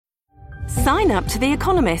Sign up to The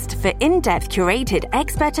Economist for in-depth curated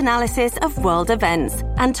expert analysis of world events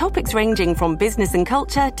and topics ranging from business and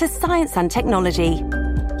culture to science and technology.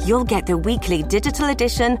 You'll get the weekly digital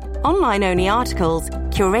edition, online-only articles,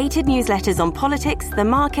 curated newsletters on politics, the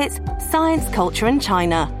markets, science, culture and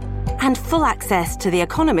China, and full access to The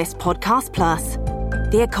Economist Podcast Plus.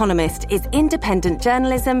 The Economist is independent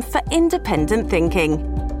journalism for independent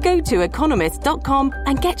thinking. Go to economist.com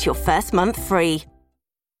and get your first month free.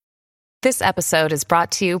 This episode is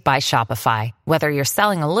brought to you by Shopify. Whether you're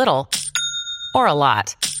selling a little or a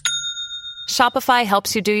lot, Shopify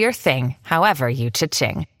helps you do your thing, however you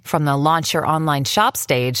cha-ching. From the launch your online shop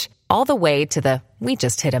stage, all the way to the we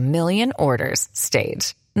just hit 1 million orders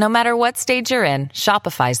stage. No matter what stage you're in,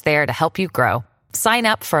 Shopify's there to help you grow. Sign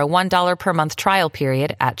up for a $1 per month trial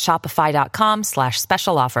period at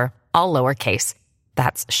shopify.com/special offer, all lowercase.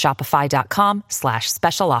 That's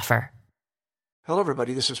shopify.com/special offer. Hello,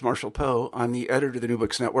 everybody. This is Marshall Poe. I'm the editor of the New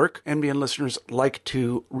Books Network. NBN listeners like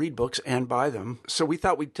to read books and buy them. So we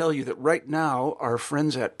thought we'd tell you that right now, our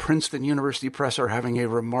friends at Princeton University Press are having a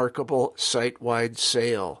remarkable site-wide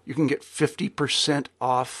sale. You can get 50%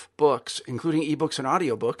 off books, including ebooks and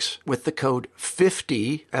audiobooks, with the code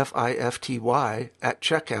 50, F-I-F-T-Y, at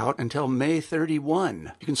checkout until May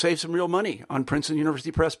 31. You can save some real money on Princeton University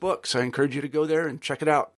Press books. I encourage you to go there and check it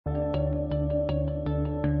out.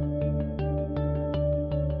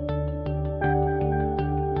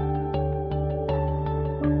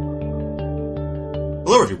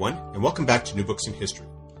 Hello, everyone, and welcome back to New Books in History.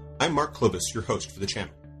 I'm Mark Clovis, your host for the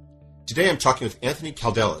channel. Today I'm talking with Anthony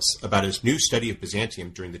Kaldelis about his new study of Byzantium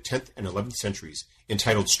during the 10th and 11th centuries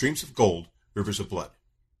entitled Streams of Gold, Rivers of Blood.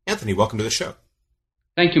 Anthony, welcome to the show.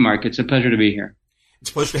 Thank you, Mark. It's a pleasure to be here. It's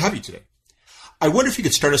a pleasure to have you today. I wonder if you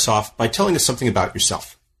could start us off by telling us something about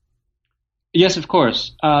yourself. Yes, of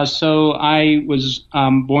course. So I was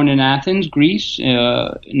born in Athens, Greece, in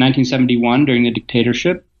 1971 during the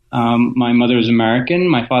dictatorship. My mother is American.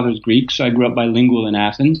 My father is Greek, so I grew up bilingual in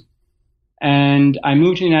Athens. And I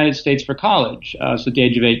moved to the United States for college. So at the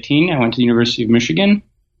age of 18, I went to the University of Michigan,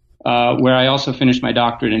 where I also finished my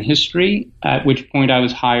doctorate in history, at which point I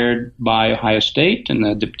was hired by Ohio State in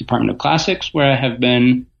the Department of Classics, where I have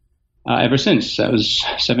been ever since. That was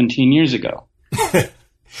 17 years ago.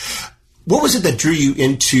 What was it that drew you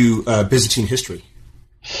into Byzantine history?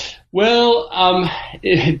 Well,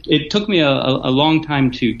 it took me a long time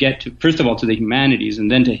to get to, first of all, to the humanities and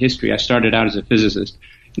then to history. I started out as a physicist.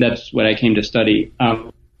 That's what I came to study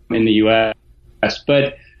in the U.S.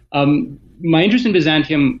 But my interest in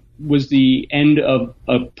Byzantium was the end of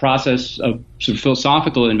a process of sort of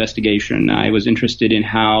philosophical investigation. I was interested in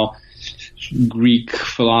how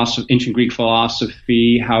ancient Greek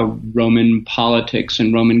philosophy, how Roman politics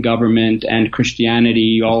and Roman government and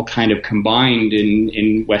Christianity all kind of combined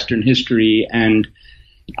in Western history. And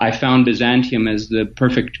I found Byzantium as the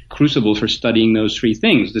perfect crucible for studying those three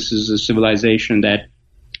things. This is a civilization that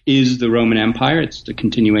is the Roman Empire. It's the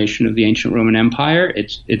continuation of the ancient Roman Empire.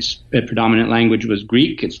 Its predominant language was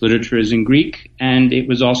Greek. Its literature is in Greek. And it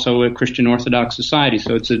was also a Christian Orthodox society.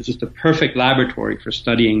 So it's just a perfect laboratory for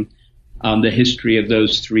studying the history of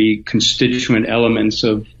those three constituent elements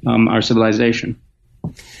of our civilization.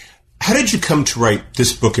 How did you come to write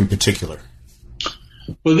this book in particular?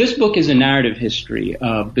 Well, this book is a narrative history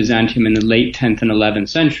of Byzantium in the late 10th and 11th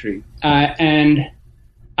century. And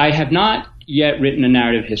I have not yet written a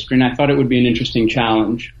narrative history, and I thought it would be an interesting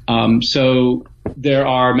challenge. So there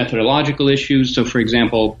are methodological issues. So, for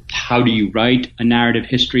example, how do you write a narrative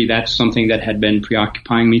history? That's something that had been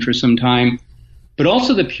preoccupying me for some time. But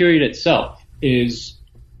also the period itself is,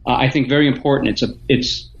 I think, very important.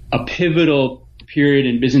 It's a pivotal period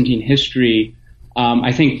in Byzantine history.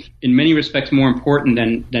 I think in many respects more important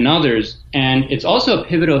than others, and it's also a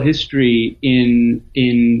pivotal history in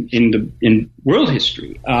world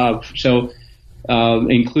history.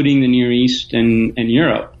 Including the Near East and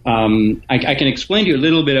Europe. I can explain to you a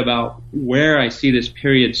little bit about where I see this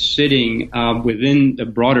period sitting within the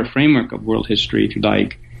broader framework of world history, if you'd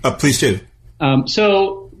like. Please do. One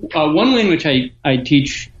way in which I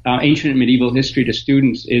teach ancient and medieval history to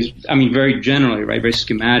students is, very generally, right, very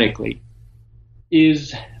schematically,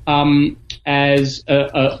 is as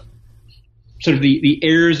a sort of the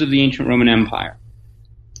heirs of the ancient Roman Empire.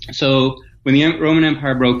 So when the Roman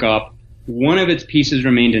Empire broke up, one of its pieces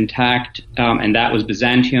remained intact, and that was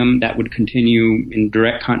Byzantium. That would continue in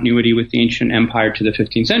direct continuity with the ancient empire to the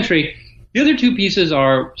 15th century. The other two pieces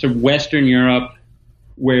are sort of Western Europe,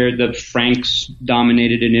 where the Franks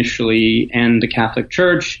dominated initially, and the Catholic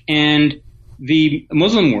Church, and the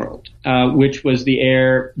Muslim world, which was the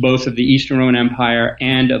heir both of the Eastern Roman Empire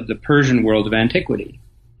and of the Persian world of antiquity.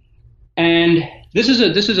 And this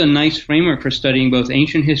is a nice framework for studying both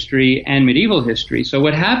ancient history and medieval history. So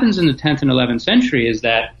what happens in the 10th and 11th century is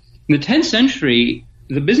that in the 10th century,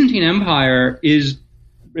 the Byzantine Empire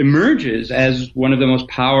emerges as one of the most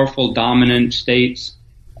powerful, dominant states,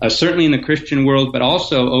 certainly in the Christian world, but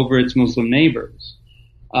also over its Muslim neighbors.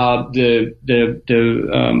 The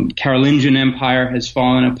Carolingian Empire has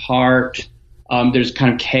fallen apart. There's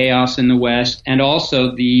kind of chaos in the West, and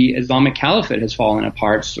also the Islamic Caliphate has fallen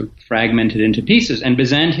apart, sort of fragmented into pieces. And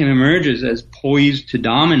Byzantium emerges as poised to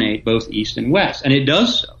dominate both East and West, and it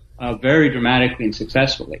does so very dramatically and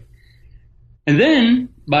successfully. And then,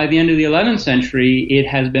 by the end of the 11th century, it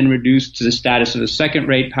has been reduced to the status of a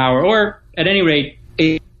second-rate power, or at any rate,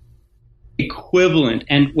 equivalent.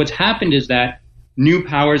 And what's happened is that new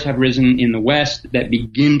powers have risen in the West that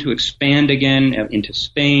begin to expand again into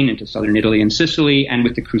Spain, into southern Italy and Sicily, and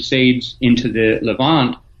with the Crusades into the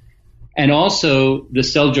Levant. And also the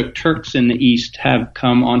Seljuk Turks in the East have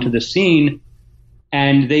come onto the scene,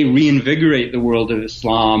 and they reinvigorate the world of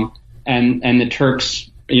Islam, and the Turks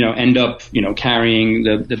end up carrying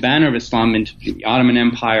the banner of Islam into the Ottoman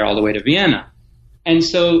Empire all the way to Vienna. And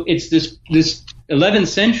so it's this 11th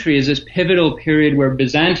century is this pivotal period where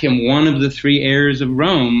Byzantium, one of the three heirs of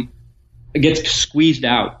Rome, gets squeezed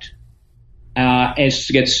out. It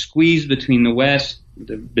gets squeezed between the West,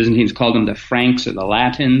 the Byzantines called them the Franks or the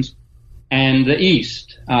Latins, and the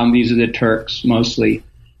East. These are the Turks mostly.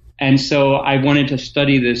 And so I wanted to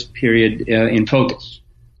study this period in focus.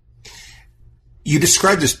 You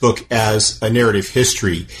describe this book as a narrative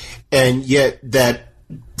history, and yet that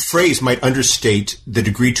phrase might understate the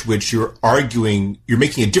degree to which you're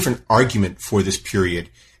making a different argument for this period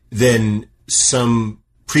than some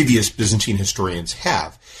previous Byzantine historians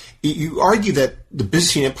have. You argue that the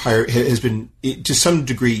Byzantine Empire has been, to some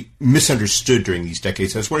degree, misunderstood during these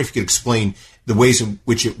decades. I was wondering if you could explain the ways in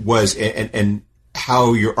which it was and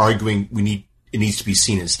how you're arguing it needs to be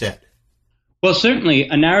seen instead. Well, certainly,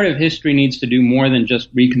 a narrative history needs to do more than just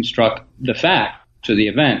reconstruct the facts or the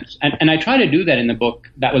events. And I try to do that in the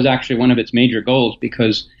book. That was actually one of its major goals,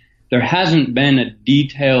 because there hasn't been a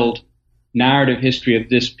detailed narrative history of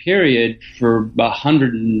this period for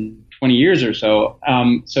 120 years or so.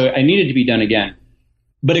 So I needed to be done again.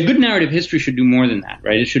 But a good narrative history should do more than that,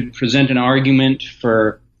 right? It should present an argument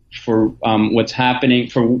for what's happening,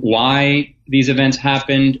 for why these events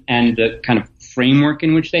happened, and the kind of framework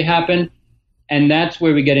in which they happened. And that's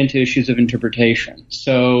where we get into issues of interpretation.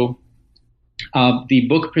 So the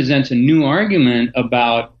book presents a new argument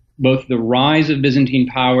about both the rise of Byzantine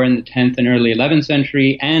power in the 10th and early 11th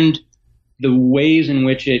century and the ways in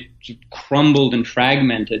which it crumbled and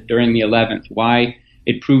fragmented during the 11th, why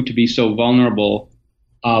it proved to be so vulnerable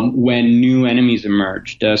when new enemies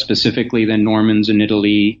emerged, specifically the Normans in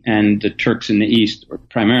Italy and the Turks in the East, or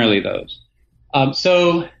primarily those.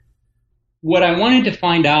 So what I wanted to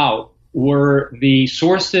find out were the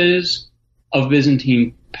sources of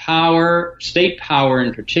Byzantine power, state power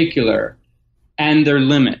in particular, and their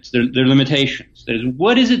limits, their limitations. There's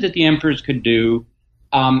what is it that the emperors could do,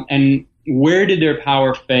 and where did their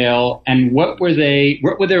power fail, and what were their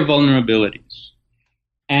vulnerabilities?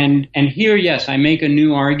 And here, yes, I make a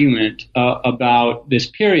new argument about this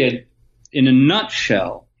period. In a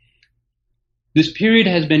nutshell, this period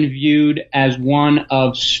has been viewed as one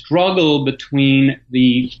of struggle between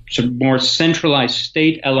the sort of more centralized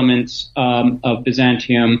state elements of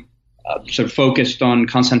Byzantium, sort of focused on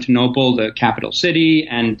Constantinople, the capital city,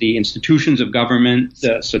 and the institutions of government,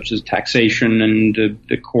 such as taxation and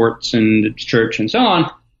the courts and the church and so on.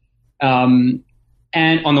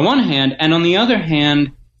 And on the one hand, and on the other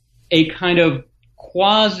hand, a kind of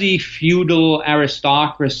quasi-feudal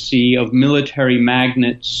aristocracy of military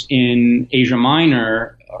magnates in Asia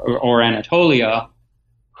Minor or Anatolia,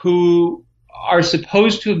 who are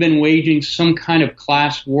supposed to have been waging some kind of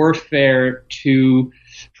class warfare to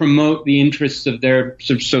promote the interests of their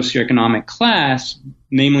sort of socioeconomic class,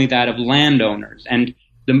 namely that of landowners. And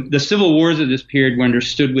the civil wars of this period were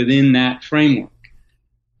understood within that framework.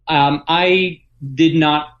 I did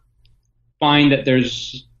not find that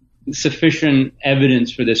there's sufficient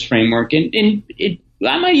evidence for this framework. And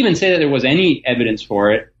I might even say that there was any evidence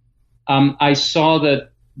for it. I saw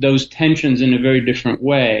those tensions in a very different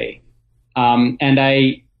way. And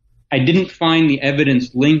I didn't find the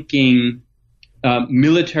evidence linking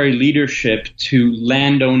military leadership to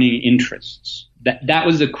landowning interests. That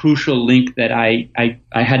was the crucial link that I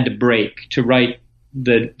had to break to write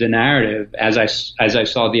the narrative as I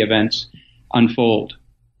saw the events unfold.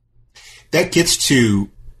 That gets to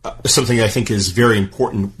something I think is very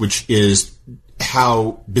important, which is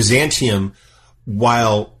how Byzantium,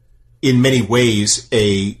 while in many ways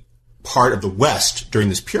a part of the West during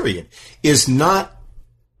this period does not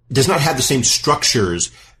have the same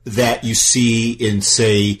structures that you see in,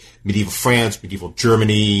 say, medieval France, medieval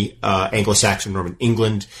Germany, Anglo-Saxon, Norman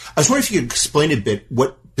England. I was wondering if you could explain a bit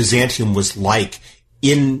what Byzantium was like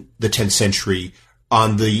in the 10th century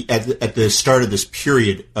at the start of this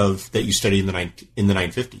period that you study in the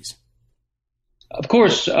 950s. Of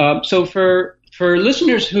course. So for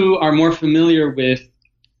listeners who are more familiar with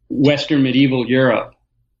Western medieval Europe,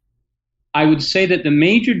 I would say that the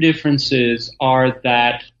major differences are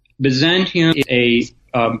that Byzantium is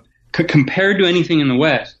compared to anything in the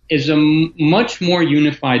West, is a much more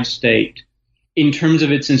unified state in terms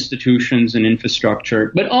of its institutions and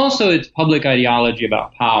infrastructure, but also its public ideology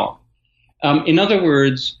about power. In other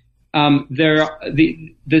words, there's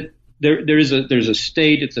a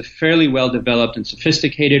state. It's a fairly well developed and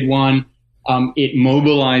sophisticated one. It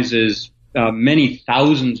mobilizes many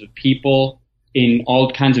thousands of people in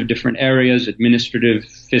all kinds of different areas: administrative,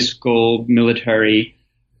 fiscal, military.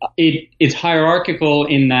 It's hierarchical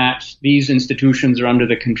in that these institutions are under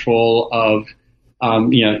the control of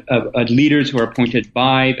leaders who are appointed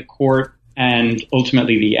by the court and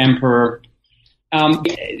ultimately the emperor. And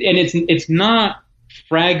it's not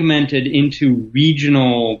fragmented into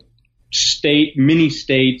regional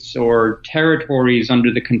mini-states or territories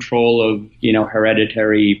under the control of,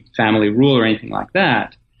 hereditary family rule or anything like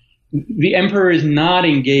that. The emperor is not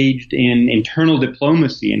engaged in internal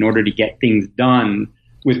diplomacy in order to get things done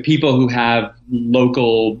with people who have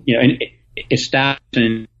local, established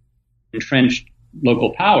and entrenched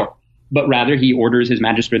local power, but rather he orders his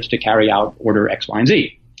magistrates to carry out order X, Y, and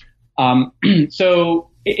Z. So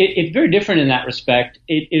it's very different in that respect.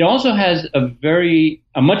 It also has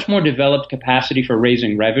a much more developed capacity for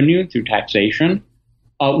raising revenue through taxation,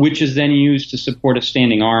 which is then used to support a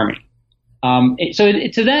standing army. So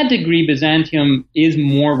to that degree, Byzantium is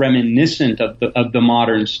more reminiscent of the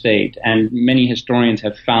modern state, and many historians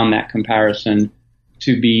have found that comparison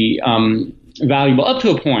to be valuable up to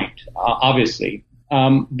a point, obviously.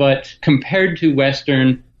 But compared to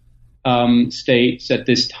Western states at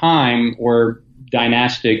this time, or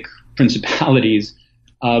dynastic principalities,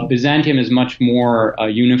 Byzantium is much more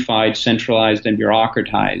unified, centralized, and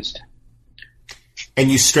bureaucratized. And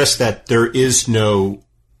you stress that there is no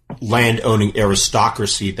land-owning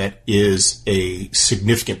aristocracy that is a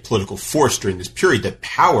significant political force during this period, that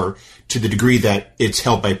power, to the degree that it's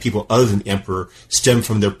held by people other than the emperor, stem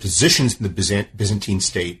from their positions in the Byzantine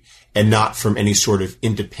state and not from any sort of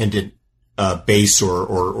independent base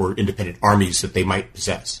or independent armies that they might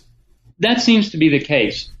possess. That seems to be the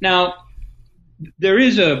case. Now, there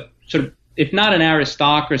is a sort of, if not an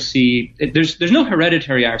aristocracy, there's no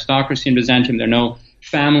hereditary aristocracy in Byzantium. There are no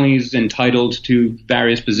families entitled to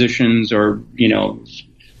various positions or,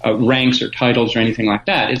 ranks or titles or anything like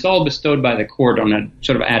that. It's all bestowed by the court on a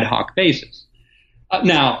sort of ad hoc basis.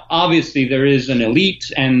 Now, obviously, there is an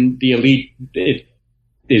elite, and the elite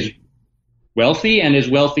is wealthy, and is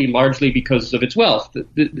wealthy largely because of its wealth.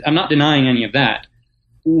 I'm not denying any of that.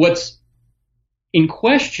 What's in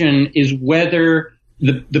question is whether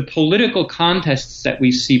the political contests that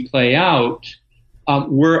we see play out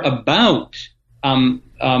were about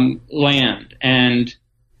land and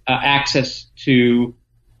access to,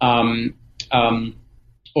 or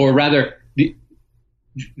rather,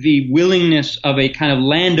 the willingness of a kind of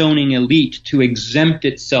landowning elite to exempt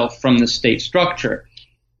itself from the state structure.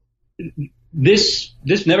 This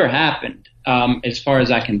never happened, as far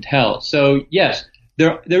as I can tell. So yes,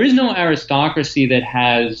 there is no aristocracy that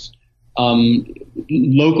has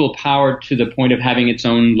local power to the point of having its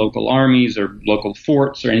own local armies or local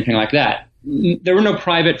forts or anything like that. There were no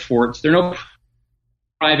private forts. There are no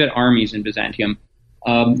private armies in Byzantium.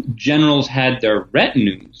 Generals had their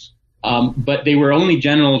retinues, but they were only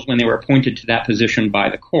generals when they were appointed to that position by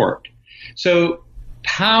the court. So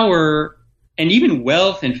power and even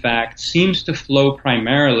wealth, in fact, seems to flow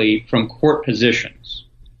primarily from court positions,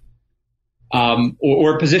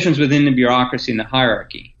 or positions within the bureaucracy and the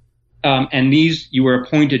hierarchy. And these you were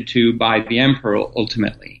appointed to by the emperor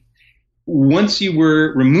ultimately. Once you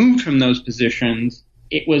were removed from those positions,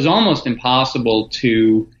 it was almost impossible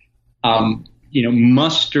to,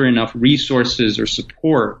 muster enough resources or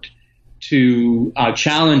support to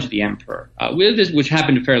challenge the emperor, which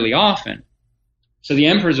happened fairly often. So the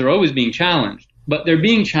emperors are always being challenged, but they're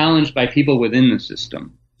being challenged by people within the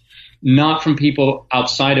system, not from people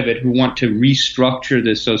outside of it who want to restructure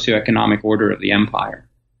the socioeconomic order of the empire.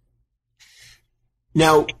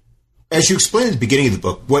 Now, as you explained at the beginning of the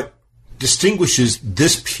book, what distinguishes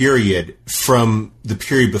this period from the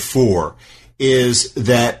period before is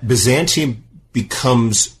that Byzantium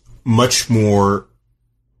becomes much more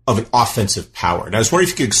of an offensive power. And I was wondering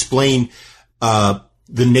if you could explain the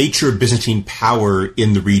nature of Byzantine power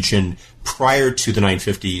in the region prior to the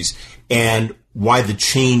 950s and why the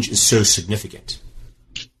change is so significant.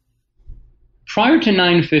 Prior to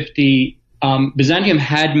 950, Byzantium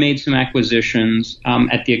had made some acquisitions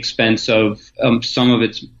at the expense of some of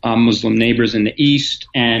its Muslim neighbors in the east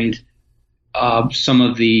and some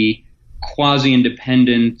of the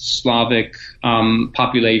quasi-independent Slavic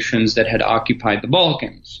populations that had occupied the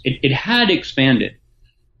Balkans. It had expanded,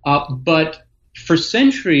 but for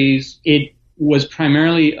centuries it was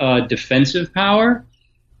primarily a defensive power.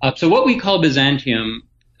 So what we call Byzantium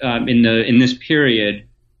in this period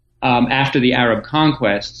after the Arab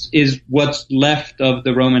conquests is what's left of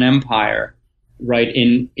the Roman Empire, right,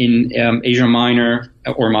 in Asia Minor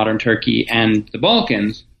or modern Turkey and the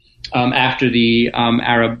Balkans, after the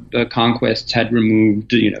Arab conquests had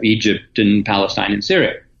removed, Egypt and Palestine and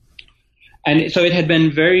Syria. And so it had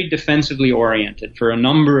been very defensively oriented for a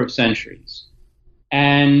number of centuries.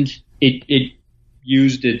 And it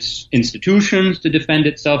used its institutions to defend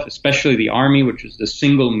itself, especially the army, which was the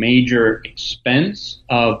single major expense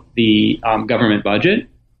of the government budget.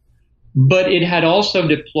 But it had also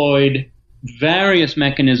deployed various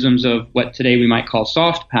mechanisms of what today we might call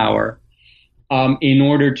soft power in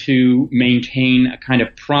order to maintain a kind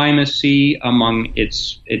of primacy among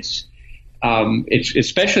its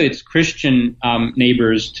especially its Christian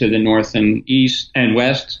neighbors to the north and east and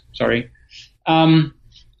west.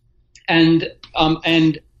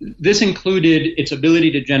 And this included its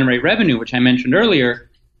ability to generate revenue, which I mentioned earlier,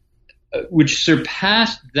 which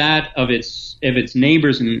surpassed that of its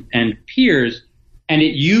neighbors and peers, and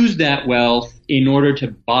it used that wealth in order to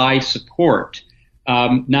buy support,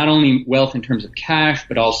 not only wealth in terms of cash,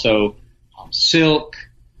 but also silk,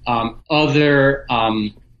 other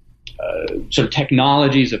sort of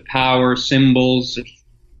technologies of power, symbols,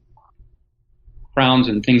 crowns,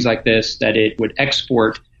 and things like this that it would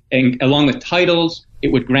export. And along with titles, it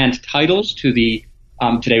would grant titles to the,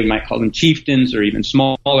 today we might call them chieftains or even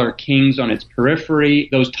smaller kings on its periphery.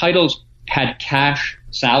 Those titles had cash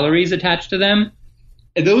salaries attached to them.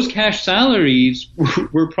 And those cash salaries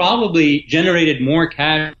were probably generated more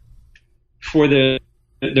cash for the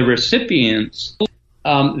recipients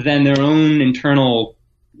than their own internal,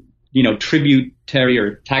 tributary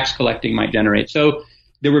or tax collecting might generate. So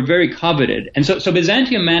they were very coveted. And so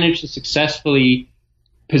Byzantium managed to successfully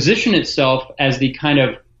position itself as the kind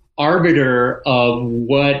of arbiter of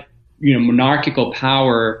what monarchical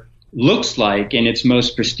power looks like in its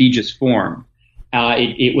most prestigious form.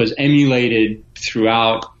 It was emulated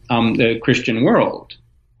throughout the Christian world,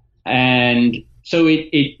 and so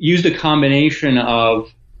it used a combination of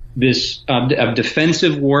this of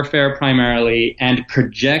defensive warfare primarily and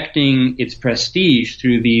projecting its prestige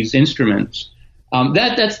through these instruments.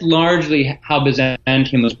 That's largely how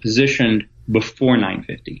Byzantium was positioned before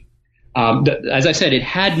 950. As I said, it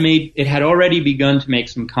had already begun to make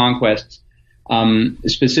some conquests.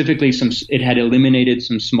 Specifically, it had eliminated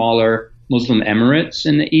some smaller Muslim emirates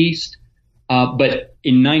in the east. But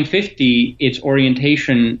in 950,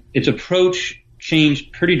 its approach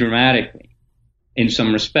changed pretty dramatically in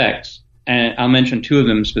some respects. And I'll mention two of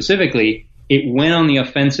them specifically. It went on the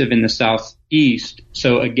offensive in the southeast,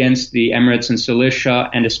 so against the emirates in Cilicia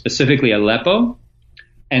and specifically Aleppo,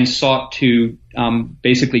 and sought to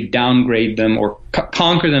basically downgrade them or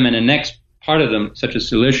conquer them and annex part of them, such as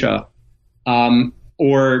Cilicia,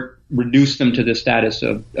 or reduce them to the status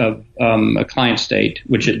of a client state,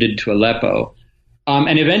 which it did to Aleppo.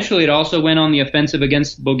 And eventually it also went on the offensive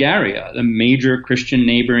against Bulgaria, the major Christian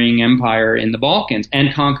neighboring empire in the Balkans,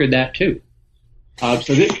 and conquered that too.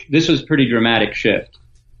 So this was a pretty dramatic shift.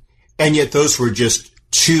 And yet those were just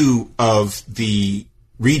two of the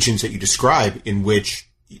regions that you describe in which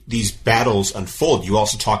these battles unfold. You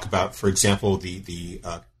also talk about, for example, the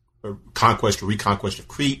conquest or reconquest of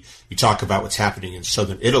Crete. You talk about what's happening in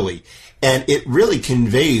southern Italy. And it really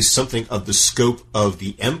conveys something of the scope of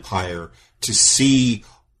the empire to see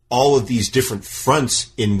all of these different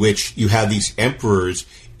fronts in which you have these emperors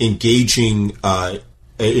engaging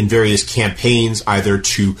in various campaigns, either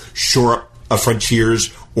to shore up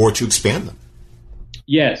frontiers or to expand them.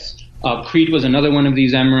 Yes. Crete was another one of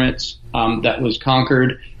these emirates that was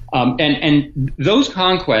conquered. And those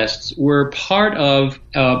conquests were part of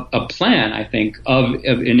a plan, I think, of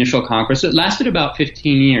initial conquest. It lasted about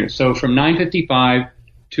 15 years. So from 955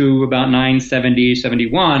 to about 970,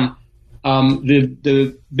 71,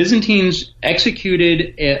 the Byzantines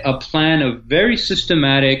executed a plan of very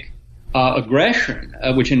systematic aggression,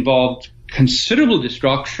 which involved considerable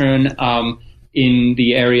destruction in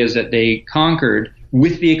the areas that they conquered,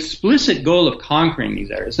 with the explicit goal of conquering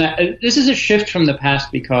these areas. Now, this is a shift from the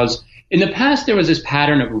past because in the past there was this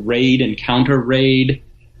pattern of raid and counter-raid,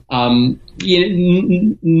 with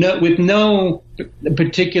no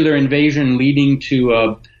particular invasion leading to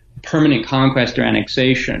a permanent conquest or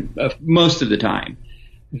annexation most of the time.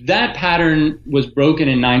 That pattern was broken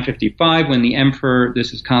in 955 when the emperor,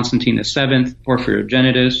 this is Constantine VII,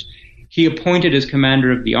 Porphyrogenitus, he appointed as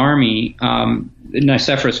commander of the army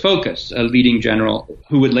Nicephorus Phocas, a leading general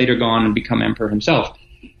who would later go on and become emperor himself.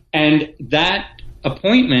 And that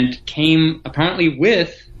appointment came apparently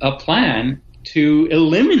with a plan to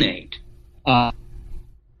eliminate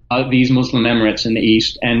these Muslim emirates in the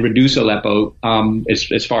east and reduce Aleppo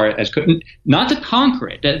as far as could, not to conquer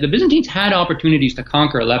it. The Byzantines had opportunities to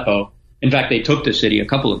conquer Aleppo. In fact, they took the city a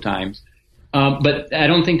couple of times. But I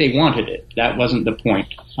don't think they wanted it. That wasn't the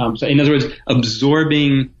point. So in other words,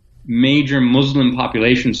 absorbing major Muslim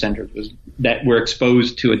population centers that were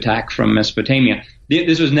exposed to attack from Mesopotamia.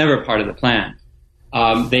 This was never part of the plan.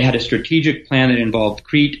 They had a strategic plan that involved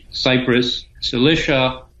Crete, Cyprus,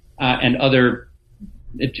 Cilicia, and other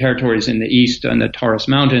territories in the east and the Taurus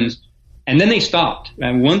Mountains. And then they stopped.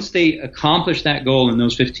 And once they accomplished that goal in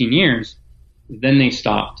those 15 years, then they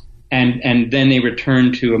stopped. And then they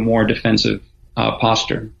returned to a more defensive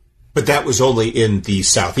posture. But that was only in the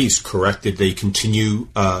southeast, correct? Did they continue?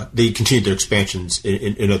 They continued their expansions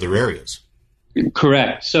in other areas.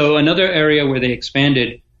 Correct. So another area where they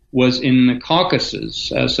expanded was in the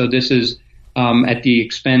Caucasus. So this is at the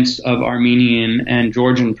expense of Armenian and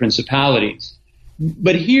Georgian principalities.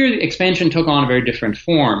 But here, the expansion took on a very different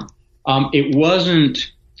form. It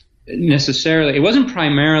wasn't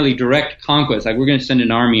primarily direct conquest, like we're going to send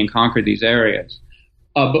an army and conquer these areas.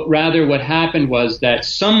 But rather what happened was that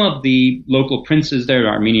some of the local princes there,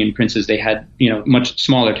 Armenian princes, they had, much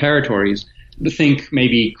smaller territories. Think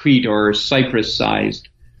maybe Crete or Cyprus-sized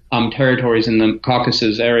territories in the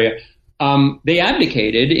Caucasus area. They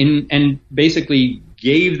abdicated and basically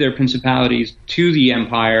gave their principalities to the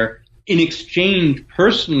empire in exchange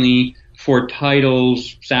personally for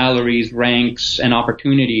titles, salaries, ranks, and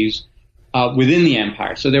opportunities within the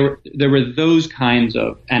empire. So there were those kinds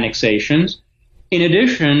of annexations. In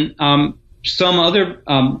addition,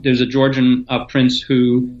 there's a Georgian prince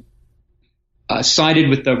who sided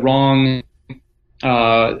with the wrong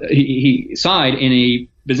side in a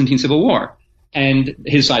Byzantine civil war, and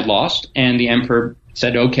his side lost, and the emperor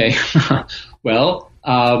said, "Okay, well,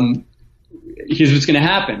 here's what's going to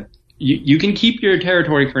happen. You can keep your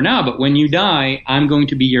territory for now, but when you die, I'm going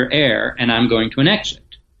to be your heir, and I'm going to annex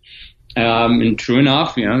it." And true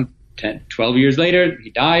enough, 10, 12 years later, he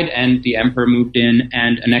died, and the emperor moved in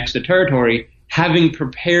and annexed the territory, having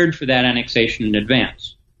prepared for that annexation in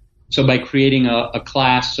advance. So by creating a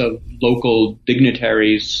class of local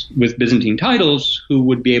dignitaries with Byzantine titles who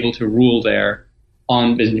would be able to rule there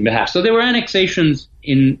on Byzantine behalf. So there were annexations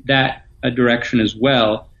in that direction as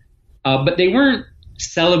well, but they weren't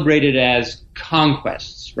celebrated as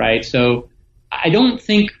conquests, right? So I don't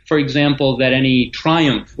think, for example, that any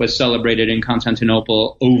triumph was celebrated in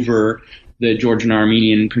Constantinople over the Georgian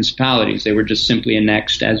Armenian principalities. They were just simply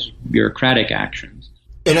annexed as bureaucratic actions.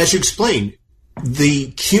 And as you explained,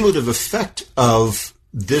 the cumulative effect of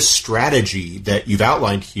this strategy that you've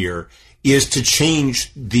outlined here is to change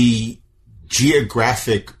the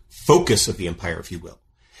geographic focus of the empire, if you will.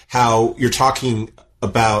 How you're talking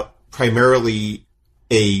about primarily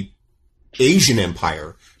a Asian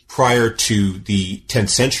empire prior to the 10th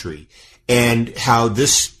century, and how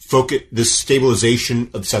this focus, this stabilization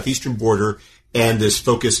of the southeastern border and this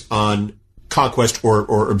focus on conquest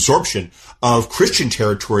or absorption of Christian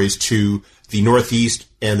territories to the northeast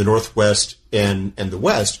and the northwest and the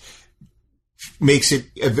west makes it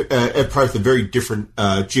a part of a very different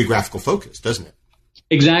geographical focus, doesn't it?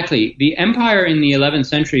 Exactly. The empire in the 11th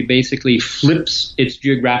century basically flips its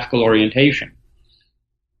geographical orientation.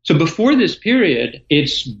 So before this period,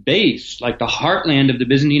 its base, like the heartland of the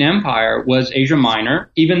Byzantine Empire, was Asia Minor,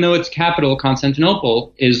 even though its capital,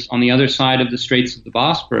 Constantinople, is on the other side of the Straits of the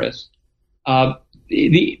Bosporus.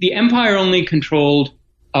 The empire only controlled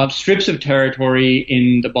strips of territory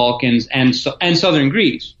in the Balkans and southern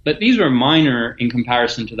Greece, but these were minor in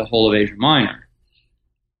comparison to the whole of Asia Minor.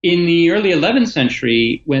 In the early 11th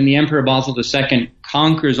century, when the Emperor Basil II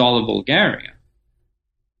conquers all of Bulgaria,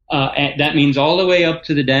 that means all the way up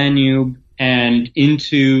to the Danube and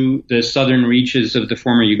into the southern reaches of the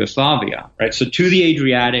former Yugoslavia, right? So to the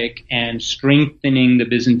Adriatic and strengthening the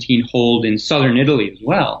Byzantine hold in southern Italy as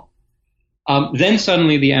well. Then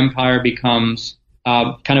suddenly the empire becomes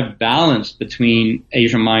kind of balanced between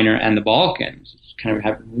Asia Minor and the Balkans. Kind of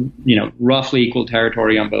have, roughly equal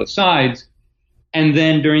territory on both sides. And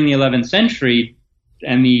then during the 11th century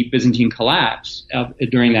and the Byzantine collapse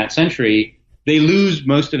during that century, they lose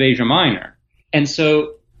most of Asia Minor. And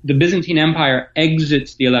so the Byzantine Empire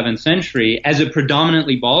exits the 11th century as a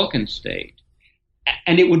predominantly Balkan state.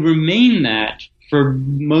 And it would remain that for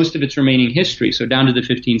most of its remaining history, so down to the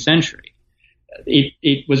 15th century.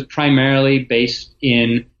 It was primarily based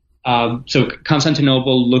in so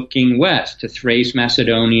Constantinople looking west to Thrace,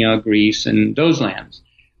 Macedonia, Greece, and those lands.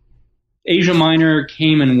 Asia Minor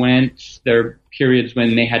came and went. There are periods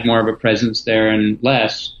when they had more of a presence there and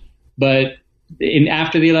less. But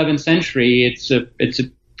after the 11th century, it's a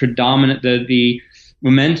predominant. The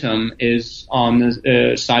momentum is on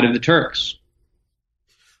the side of the Turks.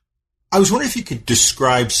 I was wondering if you could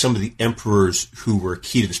describe some of the emperors who were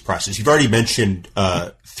key to this process. You've already mentioned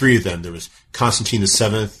three of them. There was Constantine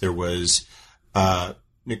VII, there was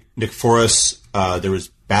Nicephorus, there was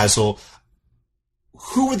Basil.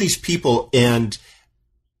 Who were these people, and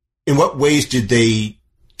in what ways did they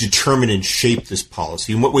determine and shape this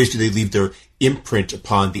policy? In what ways did they leave their imprint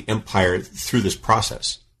upon the empire through this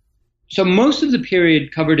process? So most of the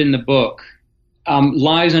period covered in the book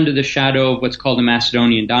lies under the shadow of what's called the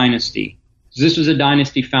Macedonian dynasty. This was a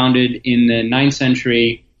dynasty founded in the 9th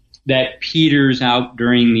century that peters out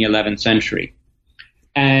during the 11th century.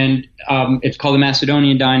 And it's called the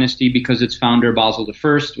Macedonian dynasty because its founder, Basil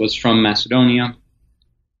I, was from Macedonia.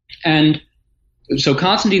 And so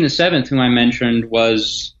Constantine VII, whom I mentioned,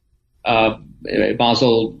 was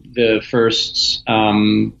Basil I's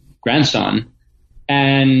grandson.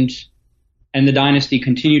 And the dynasty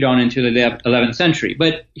continued on into the 11th century.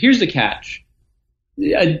 But here's the catch.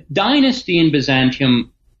 A dynasty in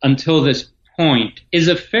Byzantium until this point is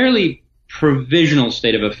a fairly provisional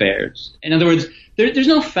state of affairs. In other words, there's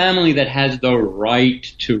no family that has the right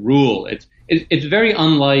to rule. It's very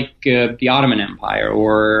unlike the Ottoman Empire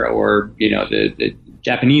or the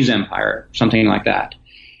Japanese Empire, something like that.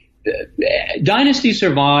 Dynasties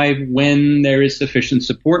survive when there is sufficient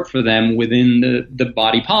support for them within the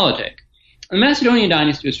body politic. The Macedonian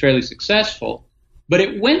dynasty was fairly successful, but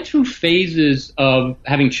it went through phases of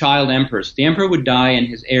having child emperors. The emperor would die and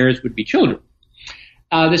his heirs would be children.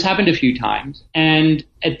 This happened a few times. And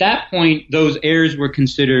at that point, those heirs were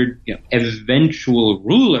considered eventual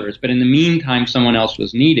rulers. But in the meantime, someone else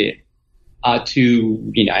was needed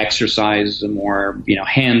to exercise a more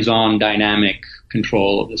hands-on dynamic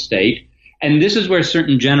control of the state. And this is where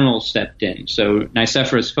certain generals stepped in. So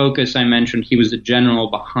Nicephorus Phocas, I mentioned, he was the general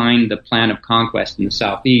behind the plan of conquest in the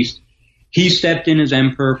southeast. He stepped in as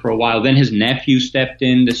emperor for a while. Then his nephew stepped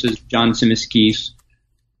in. This is John Tzimiskes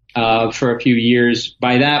for a few years.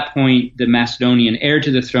 By that point, the Macedonian heir to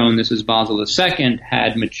the throne, this is Basil II,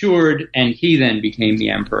 had matured, and he then became the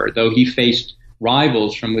emperor, though he faced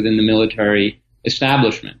rivals from within the military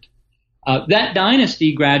establishment. That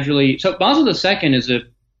dynasty gradually... So Basil II is a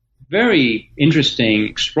very interesting,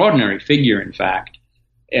 extraordinary figure, in fact.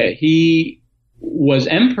 He was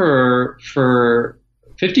emperor for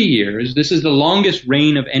 50 years. This is the longest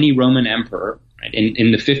reign of any Roman emperor, right,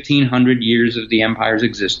 in the 1500 years of the empire's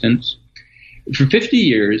existence. For 50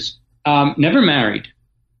 years, never married,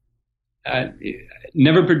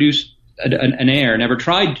 never produced an heir, never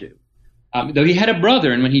tried to. Though he had a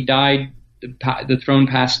brother, and when he died, the throne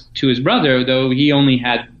passed to his brother, though he only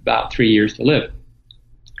had about 3 years to live.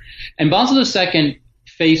 And Basil II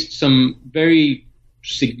faced some very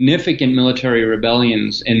significant military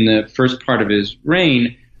rebellions in the first part of his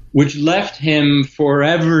reign, which left him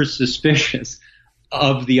forever suspicious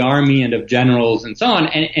of the army and of generals and so on.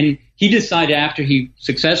 And he decided, after he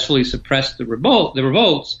successfully suppressed the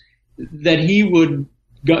revolts, that he would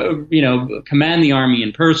go, command the army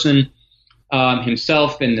in person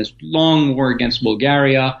himself in this long war against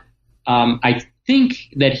Bulgaria. I think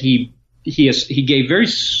that he gave very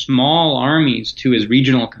small armies to his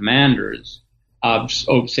regional commanders,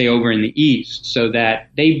 say over in the east, so that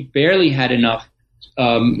they barely had enough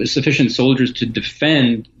sufficient soldiers to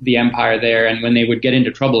defend the empire there. And when they would get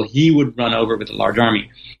into trouble, he would run over with a large army.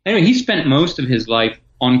 Anyway, he spent most of his life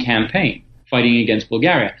on campaign, fighting against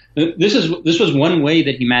Bulgaria. This was one way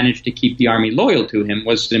that he managed to keep the army loyal to him,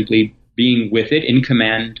 was simply being with it, in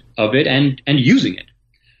command of it, and using it.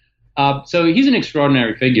 So he's an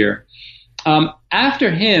extraordinary figure.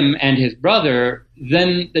 After him and his brother,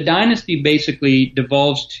 then the dynasty basically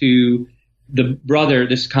devolves to the brother,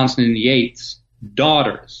 this Constantine VIII's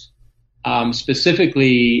daughters,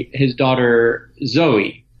 specifically his daughter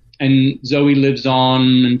Zoe. And Zoe lives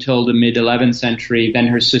on until the mid-11th century. Then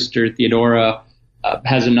her sister Theodora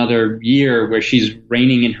has another year where she's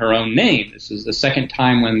reigning in her own name. This is the second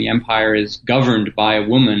time when the empire is governed by a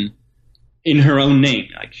woman in her own name.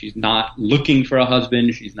 Like, she's not looking for a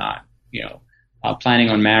husband. She's not, planning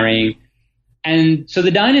on marrying. And so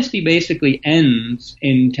the dynasty basically ends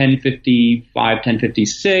in 1055,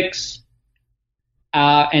 1056.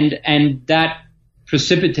 And that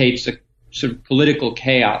precipitates a sort of political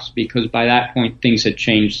chaos, because by that point things had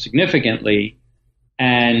changed significantly,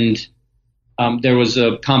 and there was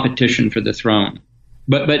a competition for the throne.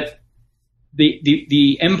 But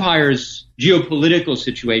the empire's geopolitical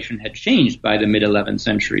situation had changed by the mid-11th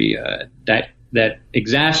century, that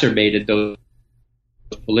exacerbated those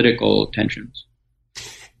political tensions.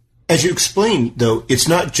 As you explained, though, it's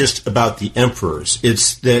not just about the emperors.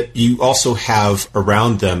 It's that you also have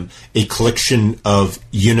around them a collection of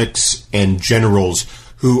eunuchs and generals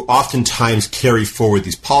who oftentimes carry forward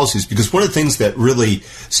these policies. Because one of the things that really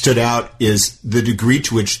stood out is the degree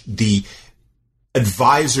to which the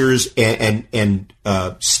advisors and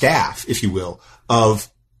staff, if you will, of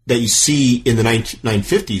that you see in the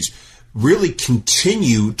 1950s really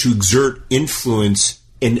continue to exert influence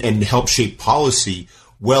and help shape policy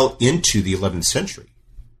well into the 11th century.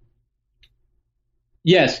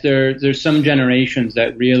 Yes, there's some generations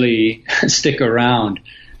that really stick around.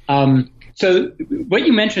 So what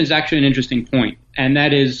you mentioned is actually an interesting point, and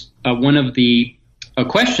that is one of the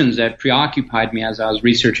questions that preoccupied me as I was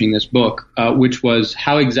researching this book, which was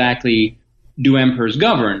how exactly do emperors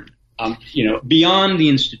govern? Beyond the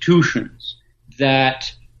institutions,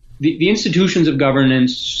 that the institutions of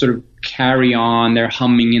governance sort of carry on. They're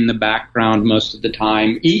humming in the background most of the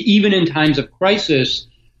time, even in times of crisis,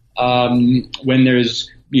 when there's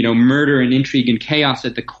murder and intrigue and chaos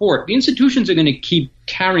at the court. The institutions are going to keep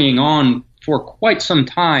carrying on for quite some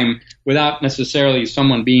time without necessarily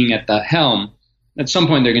someone being at the helm. At some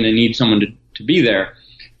point, they're going to need someone to be there.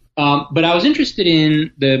 But I was interested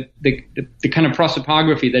in the kind of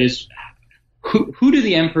prosopography, that is, who do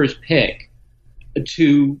the emperors pick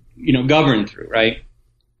to govern through, right?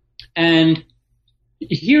 And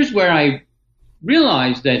here's where I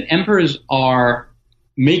realized that emperors are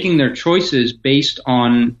making their choices based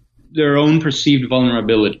on their own perceived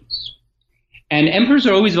vulnerabilities. And emperors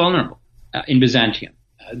are always vulnerable in Byzantium.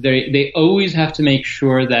 They always have to make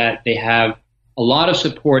sure that they have a lot of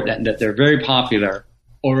support, that they're very popular,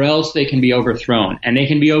 or else they can be overthrown. And they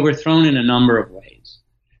can be overthrown in a number of ways.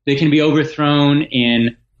 They can be overthrown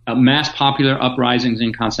in mass popular uprisings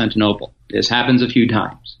in Constantinople. This happens a few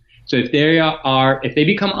times. So if they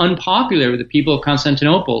become unpopular with the people of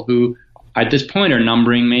Constantinople, who at this point are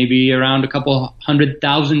numbering maybe around a couple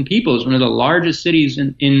 100,000 people, it's one of the largest cities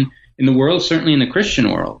in the world, certainly in the Christian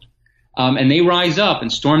world, and they rise up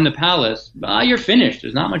and storm the palace, you're finished.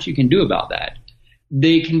 There's not much you can do about that.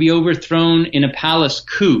 They can be overthrown in a palace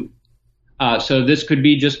coup. So this could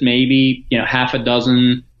be just maybe half a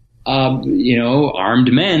dozen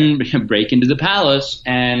armed men break into the palace,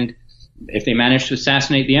 and if they manage to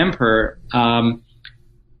assassinate the emperor,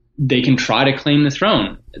 they can try to claim the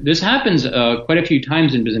throne. This happens quite a few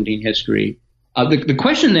times in Byzantine history. The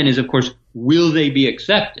question then is, of course, will they be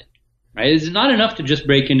accepted? Right? It's not enough to just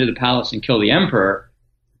break into the palace and kill the emperor.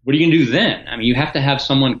 What are you going to do then? I mean, you have to have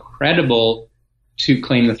someone credible to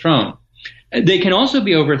claim the throne. They can also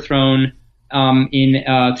be overthrown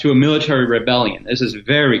through a military rebellion. This is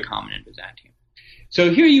very common in Byzantium.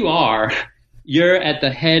 So here you are. You're at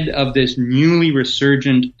the head of this newly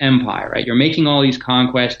resurgent empire, right? You're making all these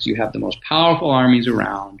conquests. You have the most powerful armies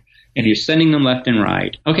around, and you're sending them left and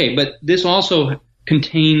right. Okay, but this also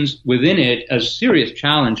contains within it a serious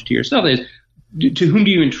challenge to yourself. Is, to whom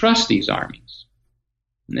do you entrust these armies?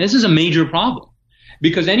 And this is a major problem,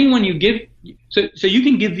 because anyone you give, so you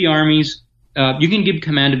can give the armies, you can give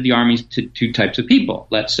command of the armies to two types of people,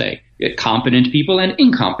 let's say, competent people and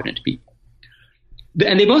incompetent people.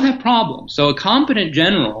 And they both have problems. So a competent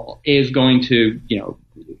general is going to,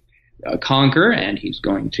 conquer, and he's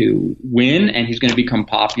going to win, and he's going to become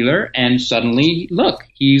popular. And suddenly, look,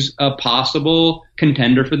 he's a possible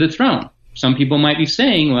contender for the throne. Some people might be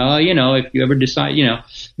saying, well, if you ever decide,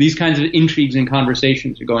 these kinds of intrigues and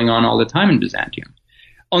conversations are going on all the time in Byzantium.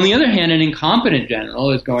 On the other hand, an incompetent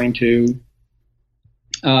general is going to,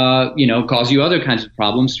 cause you other kinds of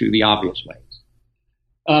problems through the obvious ways.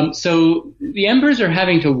 So the emperors are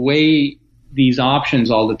having to weigh these options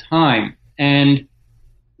all the time. And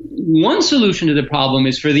one solution to the problem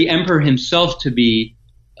is for the emperor himself to be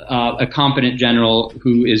a competent general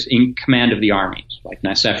who is in command of the armies, like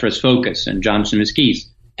Nicephorus Phocas and John Tzimiskes,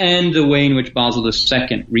 and the way in which Basil II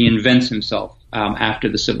reinvents himself after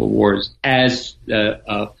the civil wars as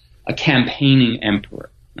a campaigning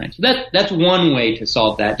emperor. Right? So that's one way to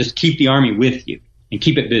solve that. Just keep the army with you and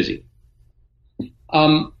keep it busy.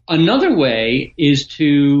 Another way is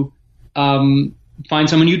to find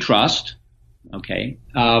someone you trust. Okay,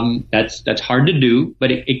 that's hard to do,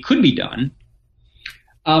 but it could be done.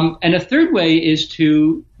 And a third way is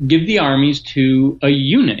to give the armies to a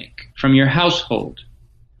eunuch from your household.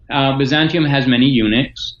 Byzantium has many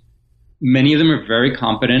eunuchs. Many of them are very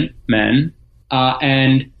competent men,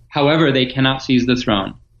 and however, they cannot seize the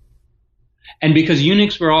throne. And because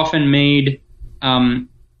eunuchs were often made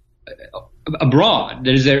abroad,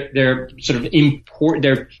 that is, they're sort of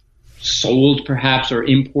they're sold perhaps or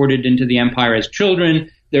imported into the empire as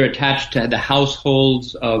children. They're attached to the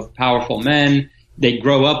households of powerful men. They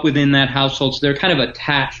grow up within that household, so they're kind of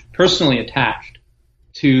personally attached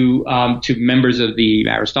to members of the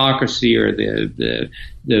aristocracy or the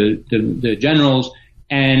generals,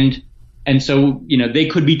 and so they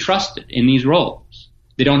could be trusted in these roles.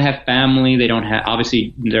 They don't have family.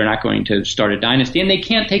 Obviously they're not going to start a dynasty, and they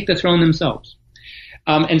can't take the throne themselves.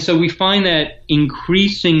 And so we find that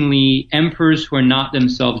increasingly emperors who are not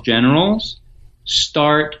themselves generals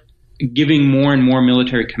start giving more and more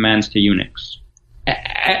military commands to eunuchs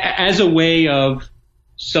as a way of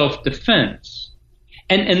self-defense.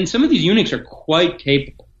 And some of these eunuchs are quite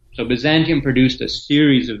capable. So Byzantium produced a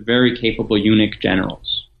series of very capable eunuch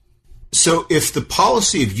generals. So if the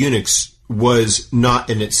policy of eunuchs was not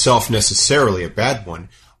in itself necessarily a bad one,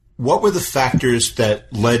 what were the factors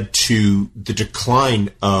that led to the decline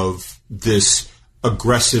of this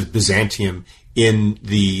aggressive Byzantium in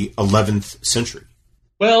the 11th century?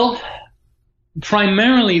 Well,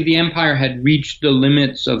 primarily the empire had reached the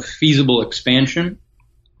limits of feasible expansion.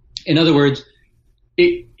 In other words,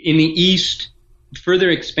 in the east, further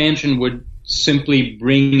expansion would simply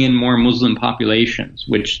bring in more Muslim populations,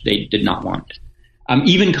 which they did not want.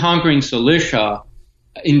 Even conquering Cilicia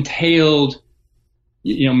entailed,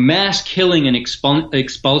 mass killing and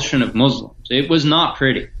expulsion of Muslims. It was not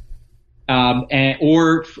pretty,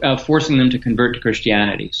 or forcing them to convert to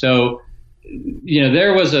Christianity. So,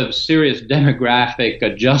 there was a serious demographic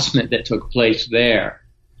adjustment that took place there.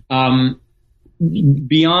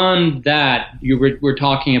 Beyond that, we're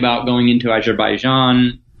talking about going into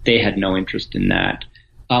Azerbaijan. They had no interest in that.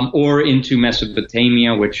 Or into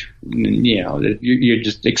Mesopotamia, which, you're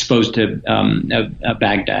just exposed to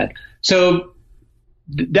Baghdad. So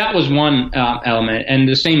that was one element. And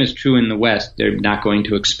the same is true in the West. They're not going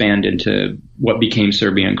to expand into what became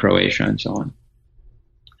Serbia and Croatia and so on.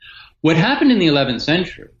 What happened in the 11th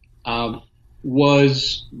century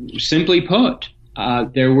was, simply put,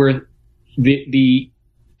 there were the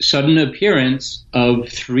sudden appearance of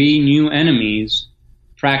three new enemies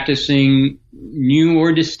practicing new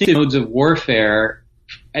or distinct modes of warfare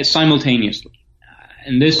simultaneously.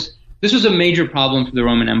 And this was a major problem for the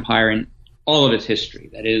Roman Empire in all of its history.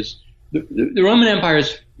 That is, the Roman Empire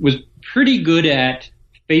was pretty good at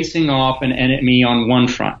facing off an enemy on one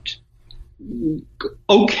front.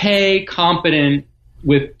 Okay, competent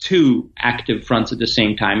with two active fronts at the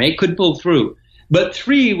same time. It could pull through. But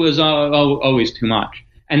three was always too much.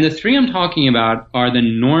 And the three I'm talking about are the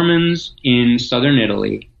Normans in southern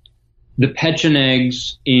Italy, the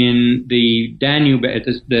Pechenegs in the Danube,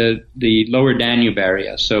 the lower Danube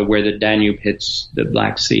area, so where the Danube hits the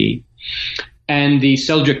Black Sea, and the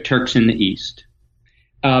Seljuk Turks in the east.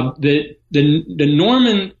 The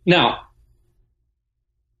Norman, now,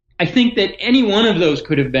 I think that any one of those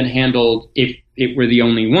could have been handled if it were the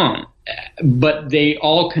only one. But they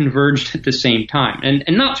all converged at the same time,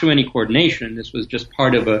 and not through any coordination. This was just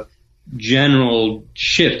part of a general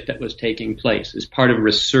shift that was taking place as part of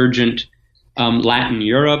resurgent Latin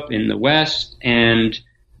Europe in the West and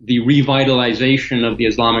the revitalization of the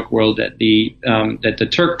Islamic world that the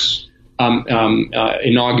Turks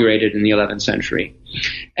inaugurated in the 11th century.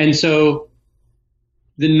 And so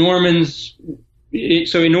the Normans,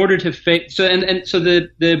 in order to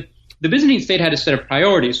the Byzantine state had a set of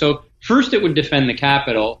priorities. So first it would defend the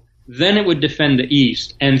capital, then it would defend the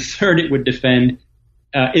east, and third it would defend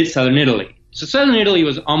southern Italy. So southern Italy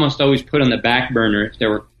was almost always put on the back burner if there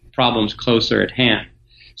were problems closer at hand.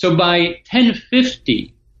 So by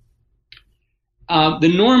 1050,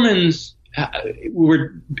 the Normans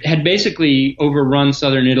had basically overrun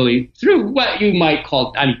southern Italy through what you might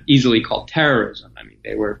easily call terrorism. I mean,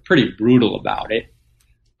 they were pretty brutal about it.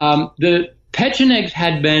 The Pechenegs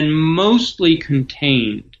had been mostly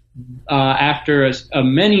contained after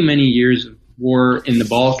many, many years of war in the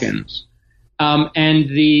Balkans. And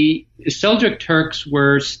the Seljuk Turks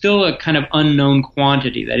were still a kind of unknown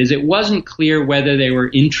quantity. That is, it wasn't clear whether they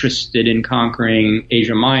were interested in conquering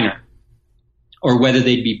Asia Minor or whether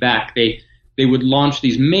they'd be back. They would launch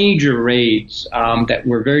these major raids that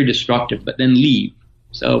were very destructive, but then leave.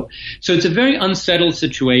 So it's a very unsettled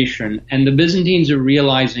situation, and the Byzantines are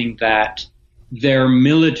realizing that their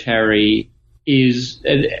military is,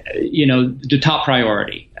 the top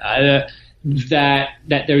priority, that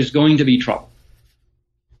there's going to be trouble.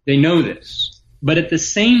 They know this. But at the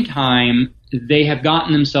same time, they have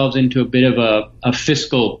gotten themselves into a bit of a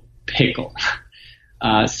fiscal pickle.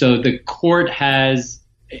 So the court has,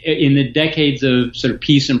 in the decades of sort of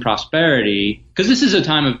peace and prosperity, because this is a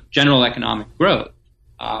time of general economic growth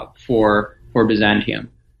for Byzantium,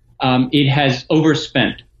 it has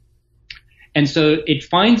overspent. And so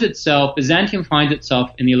Byzantium finds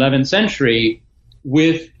itself in the 11th century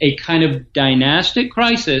with a kind of dynastic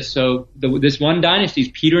crisis. So this one dynasty is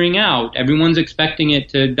petering out. Everyone's expecting it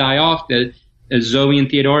to die off. Zoe and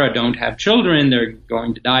Theodora don't have children. They're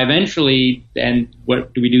going to die eventually. And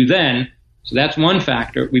what do we do then? So that's one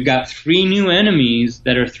factor. We've got 3 new enemies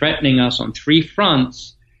that are threatening us on 3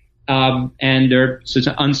 fronts. And it's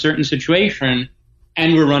an uncertain situation.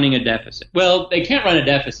 And we're running a deficit. Well, they can't run a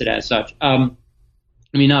deficit as such.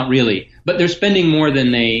 Not really. But they're spending more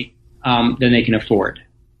than they can afford.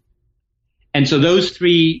 And so those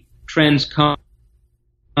 3 trends come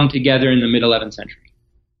together in the mid-11th century.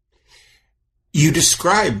 You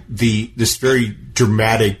describe this very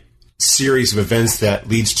dramatic series of events that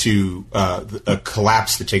leads to a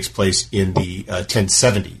collapse that takes place in the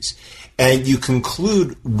 1070s. And you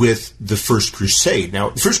conclude with the First Crusade.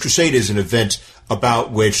 Now, the First Crusade is an event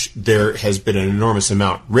about which there has been an enormous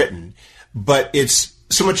amount written, but it's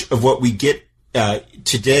so much of what we get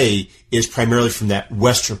today is primarily from that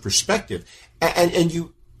Western perspective. And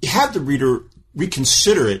you have the reader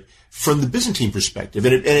reconsider it from the Byzantine perspective,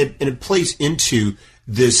 and it plays into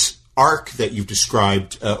this arc that you've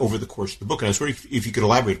described over the course of the book. And I was wondering if you could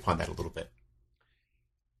elaborate upon that a little bit.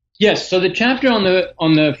 Yes. So the chapter on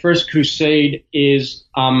the First Crusade is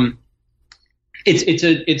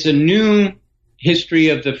it's a new history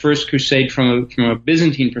of the First Crusade from a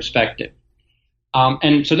Byzantine perspective.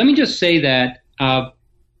 And so let me just say that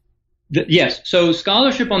yes. So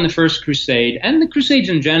scholarship on the First Crusade and the Crusades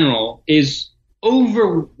in general is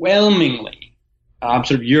overwhelmingly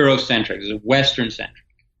sort of Eurocentric, sort of Western-centric.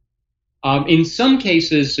 In some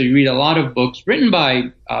cases, so you read a lot of books written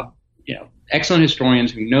by excellent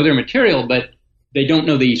historians who know their material, but they don't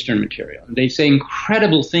know the Eastern material. They say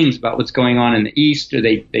incredible things about what's going on in the East, or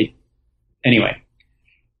anyway.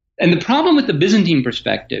 And the problem with the Byzantine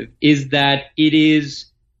perspective is that it is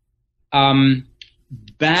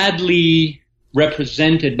badly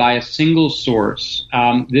represented by a single source.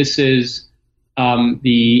 This is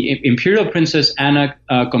the imperial princess Anna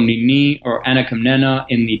Komnene, or Anna Komnena,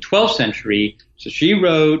 in the 12th century. So she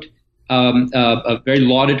wrote a very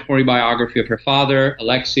laudatory biography of her father,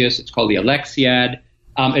 Alexius. It's called the Alexiad.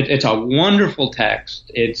 It's a wonderful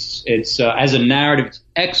text. It's as a narrative, it's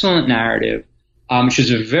excellent narrative.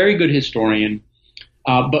 She's a very good historian.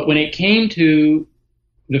 But when it came to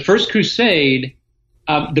the First Crusade,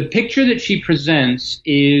 the picture that she presents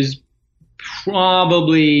is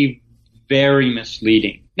probably very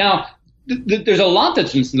misleading. Now, there's a lot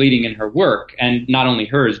that's misleading in her work, and not only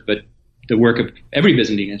hers, but the work of every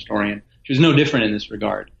Byzantine historian. She's no different in this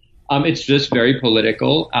regard. It's just very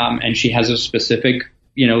political, and she has a specific,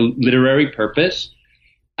 literary purpose.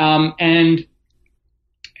 And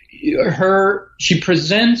she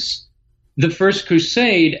presents the First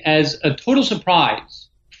Crusade as a total surprise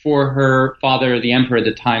for her father, the emperor at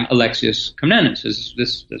the time, Alexius Comnenus.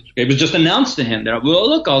 It was just announced to him that, well,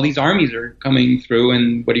 look, all these armies are coming through,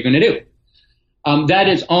 and what are you going to do? That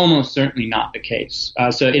is almost certainly not the case.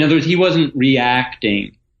 So, in other words, he wasn't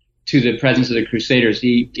reacting to the presence of the Crusaders.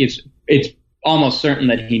 It's almost certain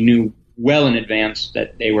that he knew well in advance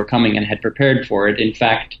that they were coming and had prepared for it. In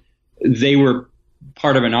fact, they were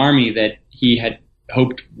part of an army that he had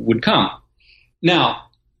hoped would come. Now,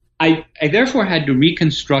 I therefore had to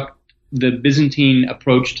reconstruct the Byzantine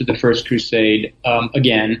approach to the First Crusade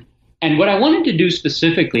again. And what I wanted to do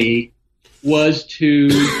specifically was to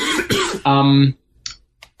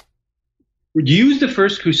use the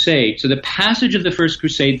First Crusade, so the passage of the First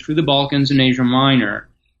Crusade through the Balkans and Asia Minor,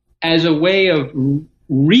 as a way of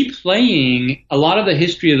replaying a lot of the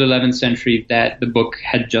history of the 11th century that the book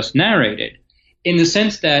had just narrated, in the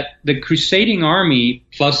sense that the crusading army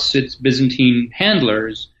plus its Byzantine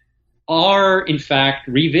handlers are, in fact,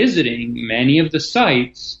 revisiting many of the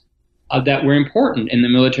sites that were important in the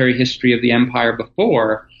military history of the empire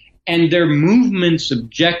before, and their movements,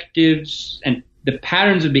 objectives, and the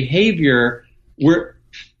patterns of behavior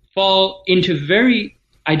fall into very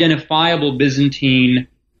identifiable Byzantine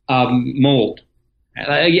mold.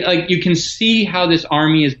 Like you can see how this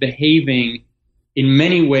army is behaving in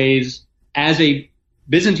many ways as a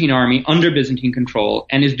Byzantine army under Byzantine control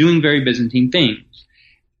and is doing very Byzantine things.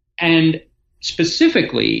 And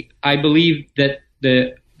specifically, I believe that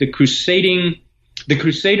the Crusaders,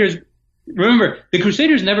 remember,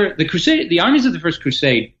 the armies of the First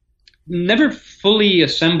Crusade never fully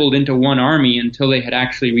assembled into one army until they had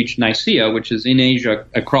actually reached Nicaea, which is in Asia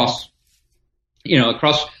across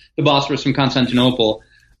the Bosphorus from Constantinople.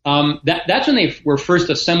 That's when they were first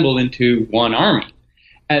assembled into one army.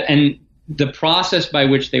 And the process by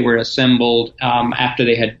which they were assembled after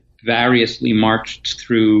they had variously marched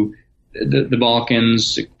through the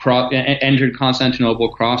Balkans, entered Constantinople,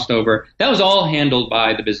 crossed over, that was all handled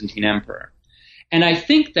by the Byzantine Emperor. And I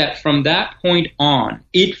think that from that point on,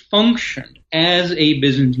 it functioned as a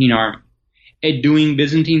Byzantine army, doing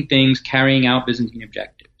Byzantine things, carrying out Byzantine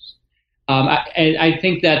objectives. I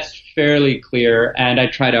think that's fairly clear, and I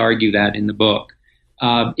try to argue that in the book.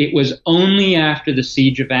 It was only after the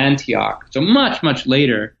siege of Antioch, so much, much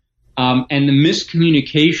later, and the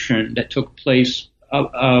miscommunication that took place.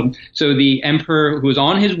 So the emperor who was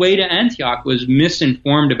on his way to Antioch was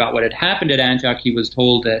misinformed about what had happened at Antioch. He was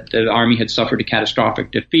told that the army had suffered a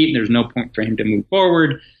catastrophic defeat and there's no point for him to move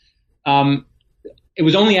forward. It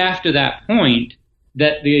was only after that point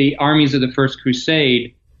that the armies of the First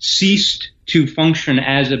Crusade ceased to function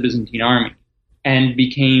as a Byzantine army and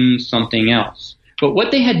became something else. But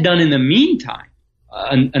what they had done in the meantime,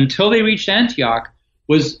 until they reached Antioch,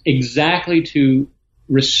 was exactly to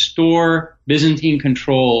restore Byzantine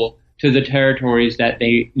control to the territories that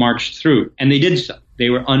they marched through. And they did so. They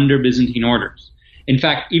were under Byzantine orders. In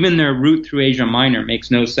fact, even their route through Asia Minor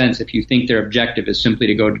makes no sense if you think their objective is simply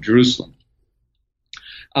to go to Jerusalem.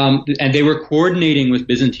 And they were coordinating with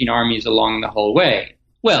Byzantine armies along the whole way.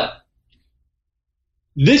 Well,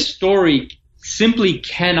 this story simply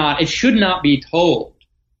it should not be told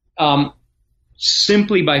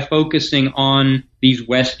simply by focusing on these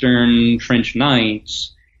Western trench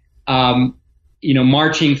knights,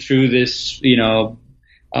 marching through this,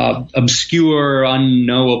 obscure,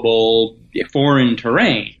 unknowable foreign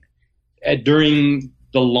terrain during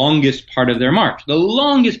the longest part of their march. The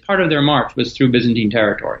longest part of their march was through Byzantine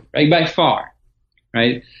territory, right, by far,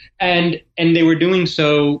 right? And they were doing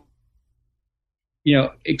so,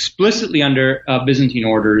 explicitly under Byzantine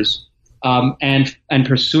orders, and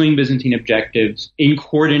pursuing Byzantine objectives in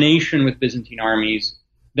coordination with Byzantine armies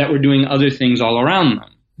that were doing other things all around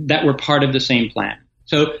them that were part of the same plan.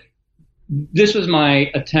 So this was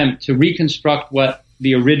my attempt to reconstruct what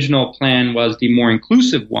the original plan was, the more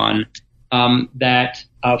inclusive one, that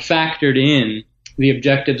factored in the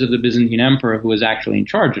objectives of the Byzantine emperor who was actually in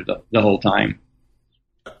charge of the whole time.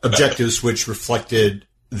 Objectives which reflected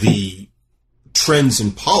the trends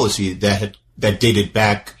in policy that dated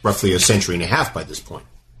back roughly a century and a half by this point.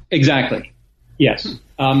 Exactly. Yes.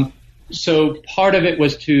 So part of it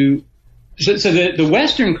was the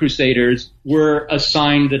Western Crusaders were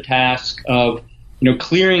assigned the task of,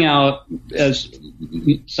 clearing out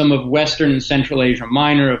some of Western and Central Asia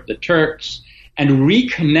Minor of the Turks and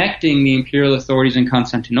reconnecting the imperial authorities in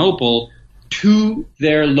Constantinople to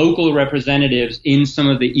their local representatives in some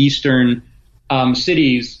of the eastern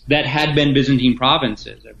cities that had been Byzantine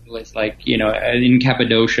provinces, like, in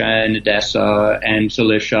Cappadocia and Edessa and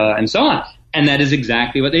Cilicia and so on. And that is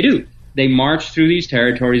exactly what they do. They march through these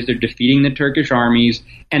territories, they're defeating the Turkish armies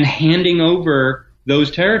and handing over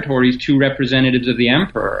those territories to representatives of the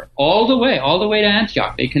emperor all the way to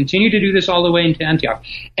Antioch. They continue to do this all the way into Antioch.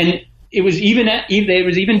 And there was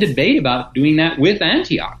even debate about doing that with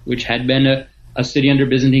Antioch, which had been a city under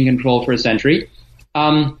Byzantine control for a century.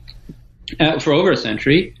 For over a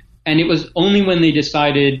century, and it was only when they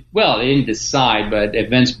decided, well, they didn't decide, but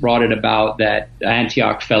events brought it about that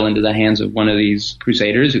Antioch fell into the hands of one of these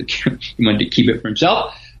crusaders who wanted to keep it for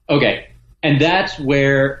himself. Okay, and that's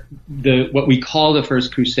where what we call the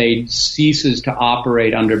First Crusade ceases to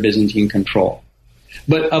operate under Byzantine control.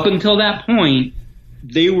 But up until that point,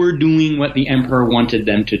 they were doing what the emperor wanted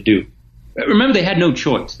them to do. Remember, they had no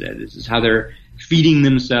choice. This is how they're feeding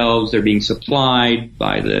themselves. They're being supplied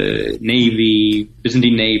by the Navy,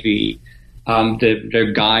 Byzantine Navy.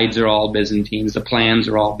 Their guides are all Byzantines. The plans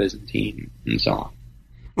are all Byzantine, and so on.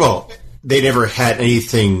 Well, they never had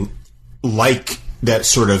anything like that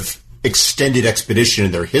sort of extended expedition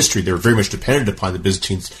in their history. They were very much dependent upon the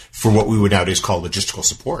Byzantines for what we would nowadays call logistical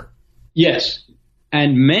support. Yes,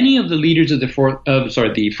 and many of the leaders of the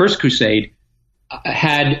First Crusade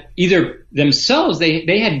had either themselves,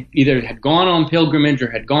 they had either had gone on pilgrimage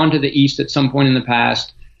or had gone to the east at some point in the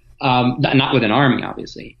past, not with an army,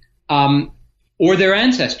 obviously, or their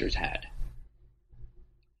ancestors had.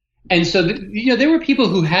 And so, there were people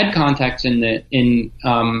who had contacts in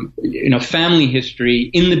family history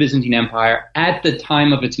in the Byzantine Empire at the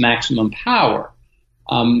time of its maximum power.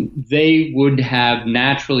 They would have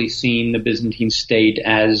naturally seen the Byzantine state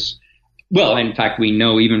as, well, in fact, we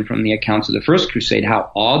know even from the accounts of the First Crusade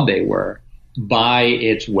how awed they were by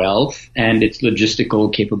its wealth and its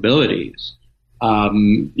logistical capabilities.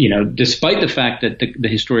 Despite the fact that the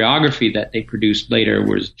historiography that they produced later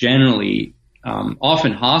was generally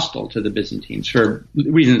often hostile to the Byzantines for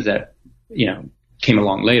reasons that, came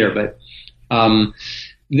along later. But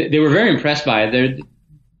they were very impressed by it.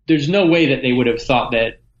 There's no way that they would have thought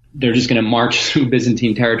that they're just going to march through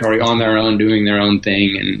Byzantine territory on their own, doing their own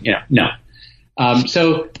thing. And, no.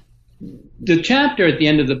 So the chapter at the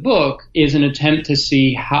end of the book is an attempt to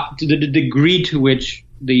see to the degree to which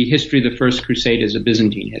the history of the First Crusade is a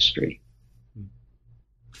Byzantine history.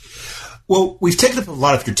 Well, we've taken up a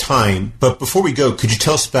lot of your time, but before we go, could you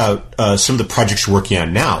tell us about some of the projects you're working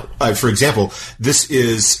on now? For example, this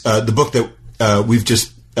is the book that we've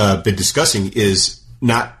just been discussing is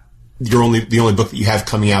not the only book that you have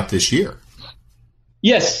coming out this year.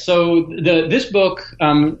 Yes. So this book,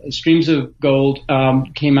 Streams of Gold,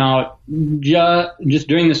 came out just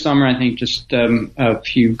during the summer. I think just a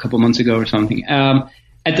couple months ago or something.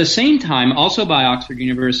 At the same time, also by Oxford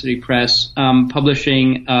University Press,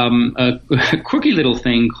 publishing a quirky little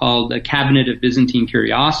thing called A Cabinet of Byzantine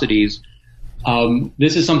Curiosities.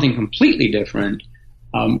 This is something completely different.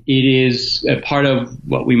 It is a part of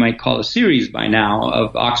what we might call a series by now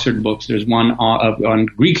of Oxford books. There's one on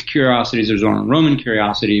Greek curiosities. There's one on Roman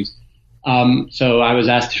curiosities. So I was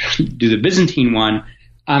asked to do the Byzantine one.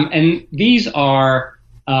 And these are...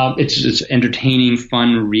 It's entertaining,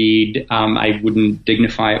 fun read. I wouldn't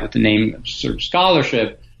dignify it with the name of sort of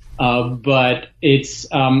scholarship, but it's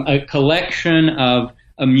a collection of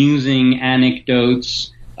amusing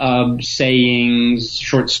anecdotes, sayings,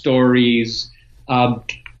 short stories,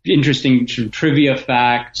 interesting trivia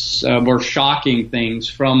facts, or shocking things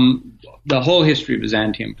from the whole history of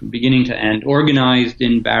Byzantium, from beginning to end, organized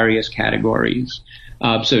in various categories.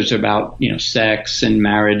 So it's about, sex and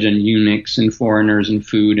marriage and eunuchs and foreigners and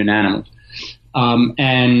food and animals. I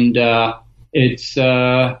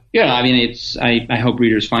hope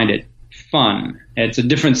readers find it fun. It's a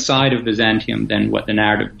different side of Byzantium than what the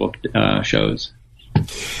narrative book shows.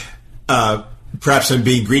 Perhaps I'm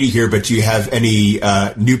being greedy here, but do you have any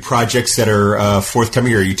new projects that are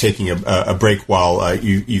forthcoming, or are you taking a break while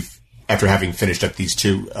you've after having finished up these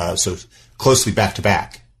two so closely back to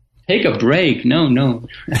back? Take a break? No.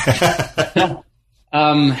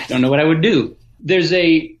 I don't know what I would do.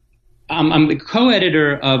 I'm the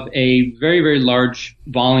co-editor of a very, very large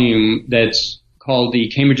volume that's called the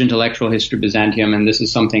Cambridge Intellectual History of Byzantium, and this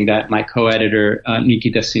is something that my co-editor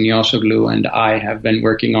Nikita Siniosoglu and I have been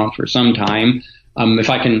working on for some time. If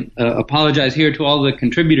I can apologize here to all the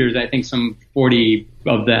contributors, I think some 40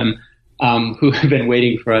 of them who have been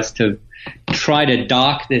waiting for us to try to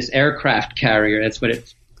dock this aircraft carrier. That's what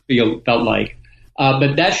it felt like.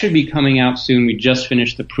 But that should be coming out soon. We just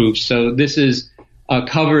finished the proof. So this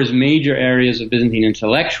covers major areas of Byzantine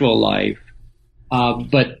intellectual life.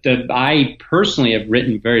 But I personally have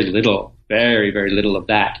written very little of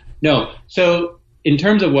that. No. So in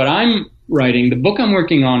terms of what I'm writing, the book I'm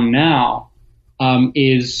working on now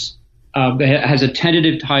has a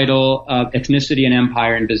tentative title of Ethnicity and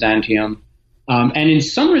Empire in Byzantium. And in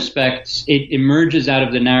some respects, it emerges out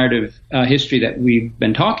of the narrative history that we've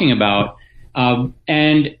been talking about.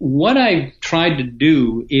 And what I've tried to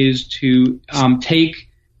do is to take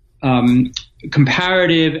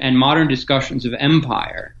comparative and modern discussions of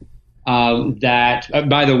empire that,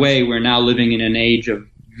 by the way, we're now living in an age of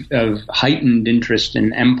heightened interest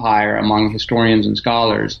in empire among historians and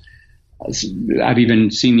scholars. I've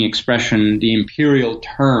even seen the expression, the imperial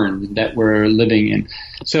turn that we're living in.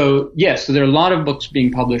 So, yes, so there are a lot of books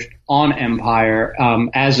being published on empire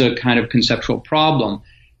as a kind of conceptual problem.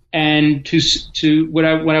 And what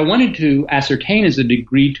I wanted to ascertain is the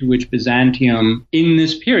degree to which Byzantium in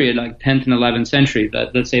this period, like 10th and 11th century,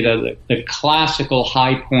 let's say the classical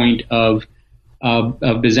high point of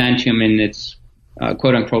Byzantium in its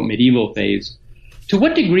quote unquote medieval phase, to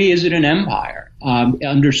what degree is it an empire?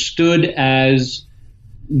 Understood as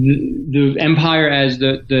the empire as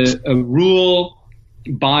the rule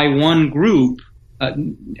by one group, a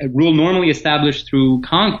rule normally established through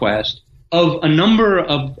conquest, of a number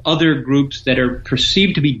of other groups that are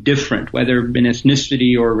perceived to be different, whether in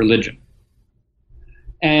ethnicity or religion.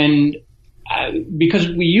 And because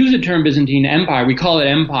we use the term Byzantine Empire, we call it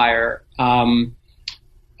empire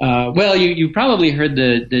Well, you probably heard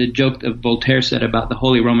the joke that Voltaire said about the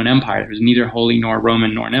Holy Roman Empire. There's neither holy nor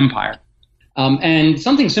Roman nor an empire. And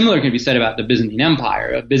something similar can be said about the Byzantine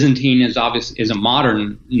Empire. Byzantine is a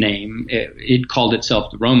modern name. It called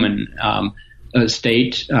itself the Roman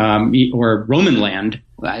state or Roman land.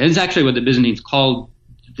 It's actually what the Byzantines called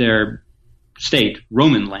their state,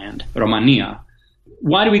 Roman land, Romania.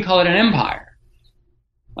 Why do we call it an empire?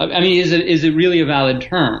 I mean, is it really a valid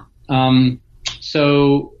term? Is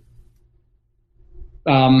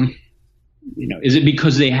it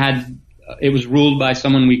because it was ruled by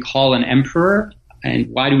someone we call an emperor? And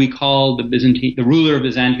why do we call the ruler of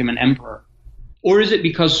Byzantium an emperor? Or is it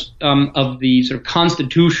because of the sort of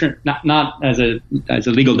constitution, not as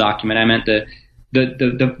a legal document? I meant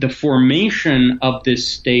the formation of this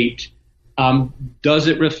state. Does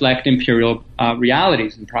it reflect imperial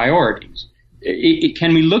realities and priorities?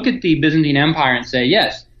 Can we look at the Byzantine Empire and say,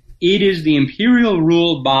 yes, it is the imperial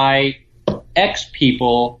rule by X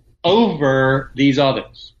people over these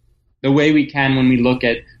others, the way we can when we look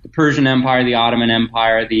at the Persian Empire, the Ottoman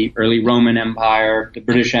Empire, the early Roman Empire, the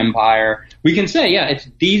British Empire. We can say, yeah, it's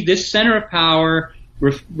this center of power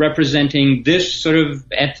representing this sort of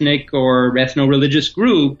ethnic or ethno-religious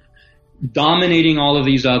group dominating all of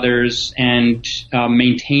these others and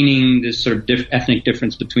maintaining this sort of ethnic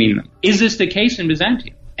difference between them. Is this the case in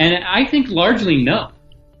Byzantium? And I think largely no.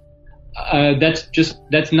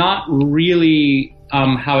 That's not really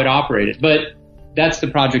how it operated. But that's the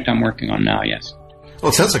project I'm working on now, yes.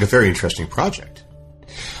 Well, it sounds like a very interesting project.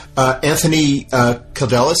 Anthony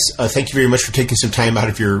Kaldelis, thank you very much for taking some time out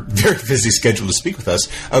of your very busy schedule to speak with us.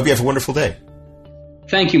 I hope you have a wonderful day.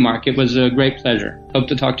 Thank you, Mark. It was a great pleasure. Hope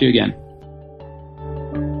to talk to you again.